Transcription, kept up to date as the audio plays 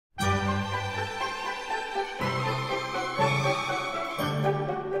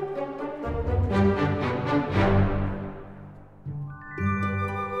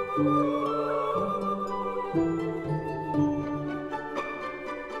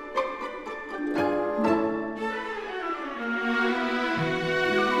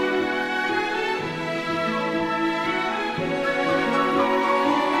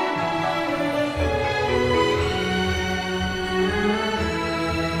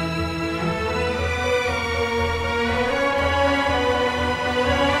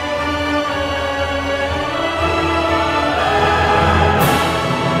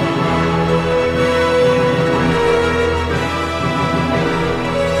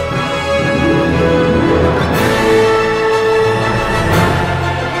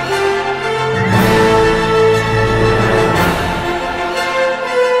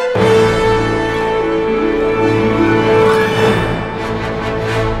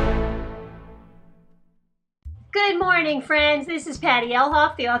morning, friends. This is Patty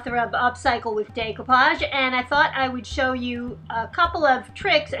Elhoff, the author of Upcycle with Decoupage, and I thought I would show you a couple of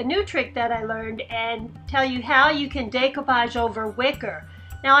tricks, a new trick that I learned, and tell you how you can decoupage over wicker.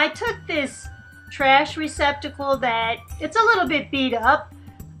 Now, I took this trash receptacle that it's a little bit beat up,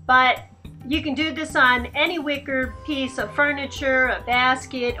 but you can do this on any wicker piece of furniture, a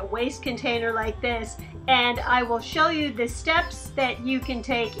basket, a waste container like this, and I will show you the steps that you can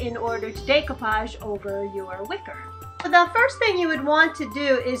take in order to decoupage over your wicker. So the first thing you would want to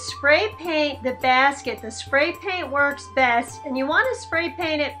do is spray paint the basket. The spray paint works best, and you want to spray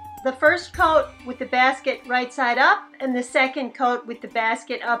paint it the first coat with the basket right side up and the second coat with the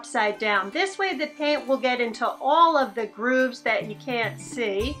basket upside down. This way the paint will get into all of the grooves that you can't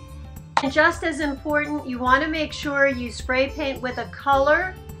see. And just as important, you want to make sure you spray paint with a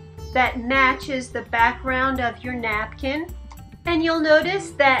color that matches the background of your napkin. And you'll notice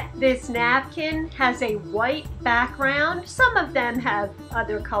that this napkin has a white background. Some of them have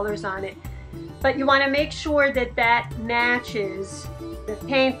other colors on it, but you want to make sure that that matches the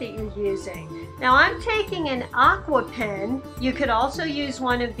paint that you're using. Now, I'm taking an aqua pen. You could also use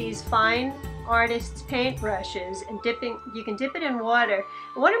one of these fine artist's paint brushes and you can dip it in water.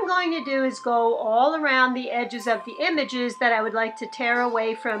 And what I'm going to do is go all around the edges of the images that I would like to tear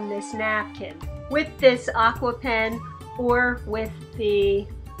away from this napkin with this aqua pen or with the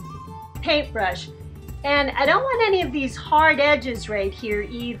paintbrush. And I don't want any of these hard edges right here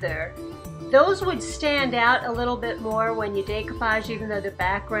either. Those would stand out a little bit more when you decoupage, even though the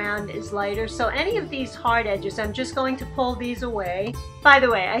background is lighter. So any of these hard edges, I'm just going to pull these away. By the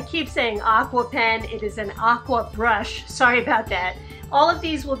way, I keep saying aqua pen. It is an aqua brush. Sorry about that. All of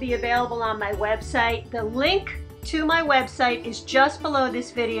these will be available on my website. The link to my website is just below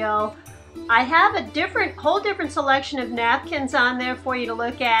this video. I have a whole different selection of napkins on there for you to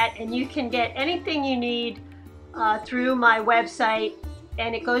look at, and you can get anything you need through my website.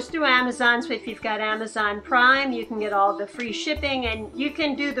 And it goes through Amazon, so if you've got Amazon Prime, you can get all the free shipping, and you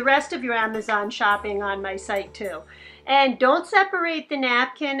can do the rest of your Amazon shopping on my site too. And don't separate the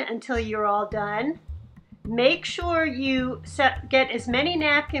napkin until you're all done. Make sure you get as many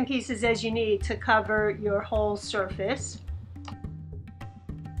napkin pieces as you need to cover your whole surface.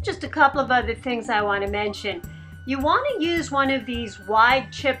 Just a couple of other things I want to mention. You want to use one of these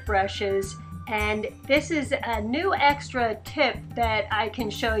wide chip brushes. And this is a new extra tip that I can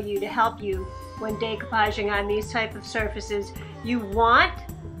show you to help you when decoupaging on these type of surfaces. You want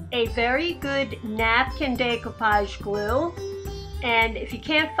a very good napkin decoupage glue. And if you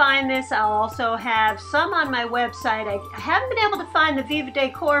can't find this, I'll also have some on my website. I haven't been able to find the Viva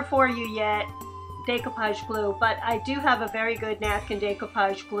Decor for you yet, decoupage glue, but I do have a very good napkin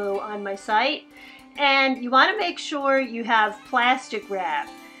decoupage glue on my site. And you want to make sure you have plastic wrap.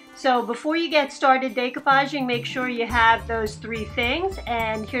 So before you get started decoupaging, make sure you have those three things,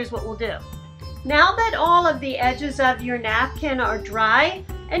 and here's what we'll do. Now that all of the edges of your napkin are dry,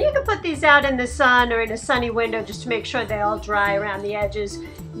 and you can put these out in the sun or in a sunny window just to make sure they all dry around the edges.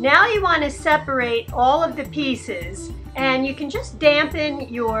 Now you want to separate all of the pieces, and you can just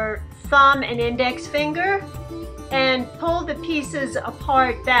dampen your thumb and index finger and pull the pieces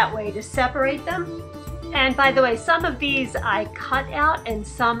apart that way to separate them. And by the way, some of these I cut out and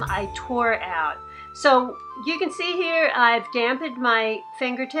some I tore out. So you can see here I've dampened my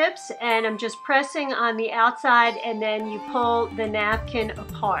fingertips and I'm just pressing on the outside, and then you pull the napkin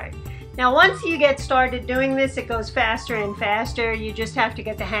apart. Now once you get started doing this, it goes faster and faster. You just have to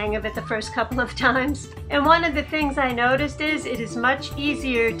get the hang of it the first couple of times. And one of the things I noticed is it is much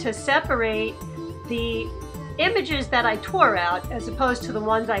easier to separate the images that I tore out as opposed to the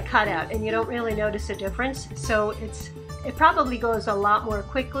ones I cut out, and you don't really notice a difference. So it probably goes a lot more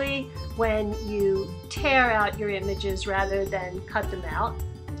quickly when you tear out your images rather than cut them out.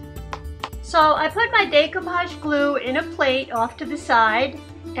 So I put my decoupage glue in a plate off to the side,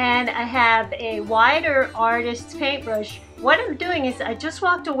 and I have a wider artist's paintbrush. What I'm doing is I just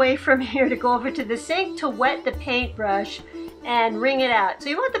walked away from here to go over to the sink to wet the paintbrush and wring it out. So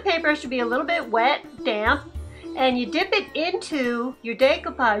you want the paintbrush to be a little bit wet, damp, and you dip it into your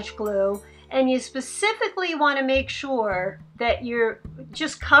decoupage glue, and you specifically want to make sure that you're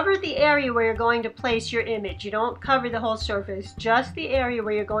just cover the area where you're going to place your image. You don't cover the whole surface, just the area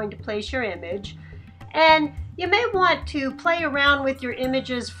where you're going to place your image. And you may want to play around with your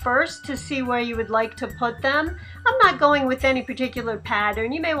images first to see where you would like to put them. I'm not going with any particular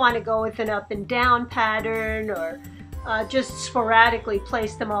pattern. You may want to go with an up and down pattern, or just sporadically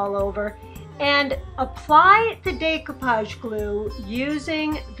place them all over. And apply the decoupage glue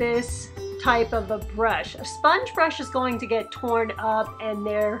using this type of a brush. A sponge brush is going to get torn up, and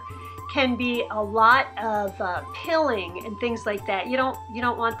there can be a lot of pilling and things like that. You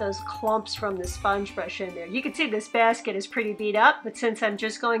don't want those clumps from the sponge brush in there. You can see this basket is pretty beat up, but since I'm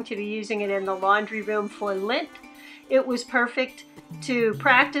just going to be using it in the laundry room for lint, it was perfect to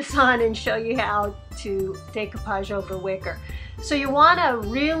practice on and show you how to decoupage over wicker. So you want to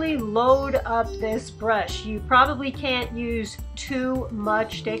really load up this brush. You probably can't use too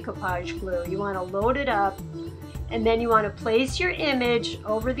much decoupage glue. You want to load it up, and then you want to place your image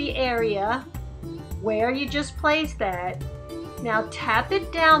over the area where you just placed that. Now tap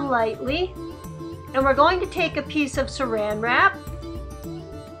it down lightly, and we're going to take a piece of saran wrap,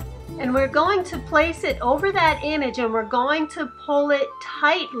 and we're going to place it over that image, and we're going to pull it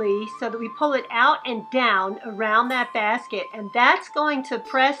tightly so that we pull it out and down around that basket, and that's going to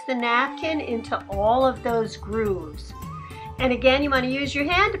press the napkin into all of those grooves. And again, you want to use your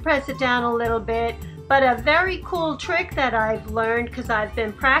hand to press it down a little bit, but a very cool trick that I've learned, because I've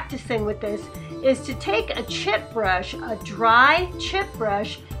been practicing with this, is to take a chip brush, a dry chip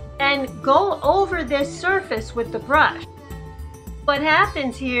brush, and go over this surface with the brush. What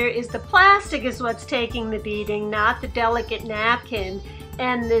happens here is the plastic is what's taking the beating, not the delicate napkin.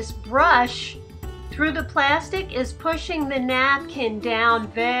 And this brush through the plastic is pushing the napkin down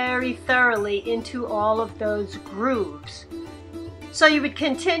very thoroughly into all of those grooves. So you would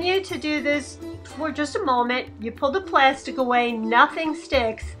continue to do this for just a moment. You pull the plastic away, nothing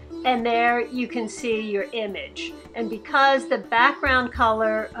sticks, and there you can see your image. And because the background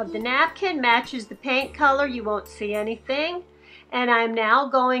color of the napkin matches the paint color, you won't see anything. And I'm now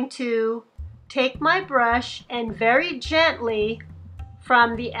going to take my brush and very gently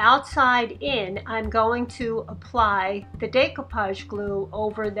from the outside in, I'm going to apply the decoupage glue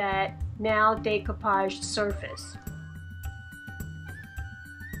over that now decoupaged surface.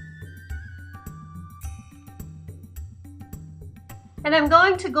 And I'm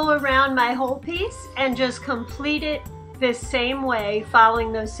going to go around my whole piece and just complete it this same way,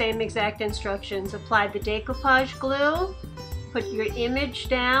 following those same exact instructions. Apply the decoupage glue, put your image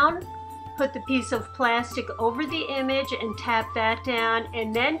down, put the piece of plastic over the image and tap that down,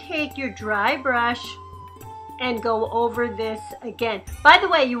 and then take your dry brush and go over this again. By the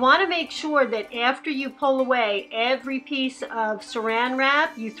way, you want to make sure that after you pull away every piece of saran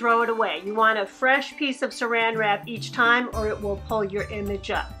wrap, you throw it away. You want a fresh piece of saran wrap each time, or it will pull your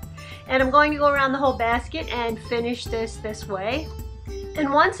image up. And I'm going to go around the whole basket and finish this way.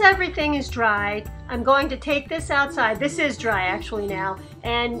 And once everything is dry, I'm going to take this outside. This is dry actually now.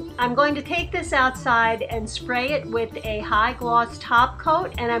 And I'm going to take this outside and spray it with a high gloss top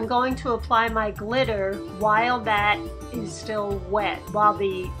coat, and I'm going to apply my glitter while that is still wet, while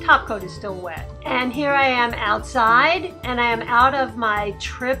the top coat is still wet. And here I am outside, and I am out of my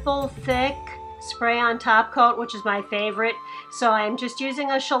triple thick spray on top coat, which is my favorite. So I'm just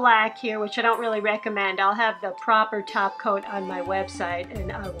using a shellac here, which I don't really recommend. I'll have the proper top coat on my website,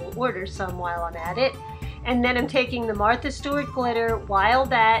 and I will order some while I'm at it. And then I'm taking the Martha Stewart glitter while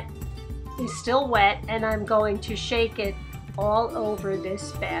that is still wet, and I'm going to shake it all over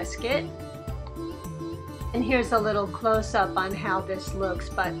this basket. And here's a little close-up on how this looks,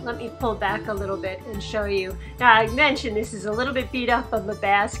 but let me pull back a little bit and show you. Now, I mentioned this is a little bit beat up of a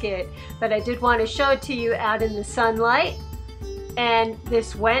basket, but I did want to show it to you out in the sunlight. And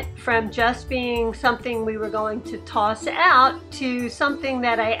this went from just being something we were going to toss out to something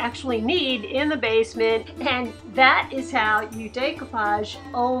that I actually need in the basement, and that is how you decoupage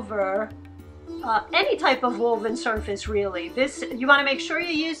over any type of woven surface, really. This, you want to make sure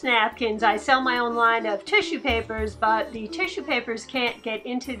you use napkins. I sell my own line of tissue papers, but the tissue papers can't get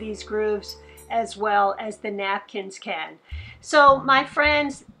into these grooves as well as the napkins can. So my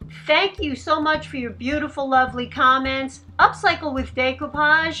friends, thank you so much for your beautiful, lovely comments. Upcycle with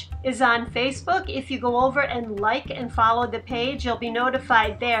Decoupage is on Facebook. If you go over and like and follow the page, you'll be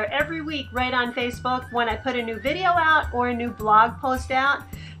notified there every week right on Facebook when I put a new video out or a new blog post out.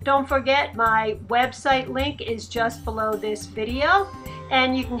 Don't forget, my website link is just below this video,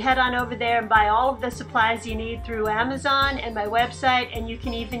 and you can head on over there and buy all of the supplies you need through Amazon and my website, and you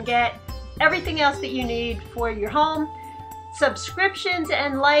can even get everything else that you need for your home. Subscriptions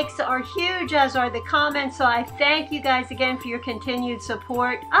and likes are huge, as are the comments, so I thank you guys again for your continued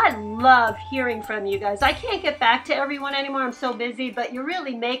support. I love hearing from you guys. I can't get back to everyone anymore, I'm so busy, but you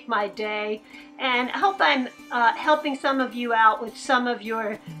really make my day, and I hope I'm helping some of you out with some of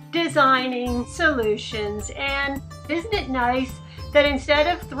your designing solutions. And isn't it nice that instead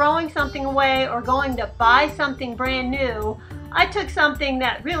of throwing something away or going to buy something brand new, I took something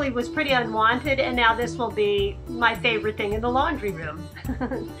that really was pretty unwanted, and now this will be my favorite thing in the laundry room.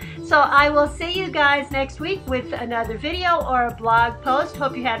 So I will see you guys next week with another video or a blog post.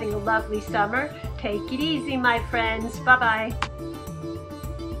 Hope you're having a lovely summer. Take it easy, my friends. Bye-bye.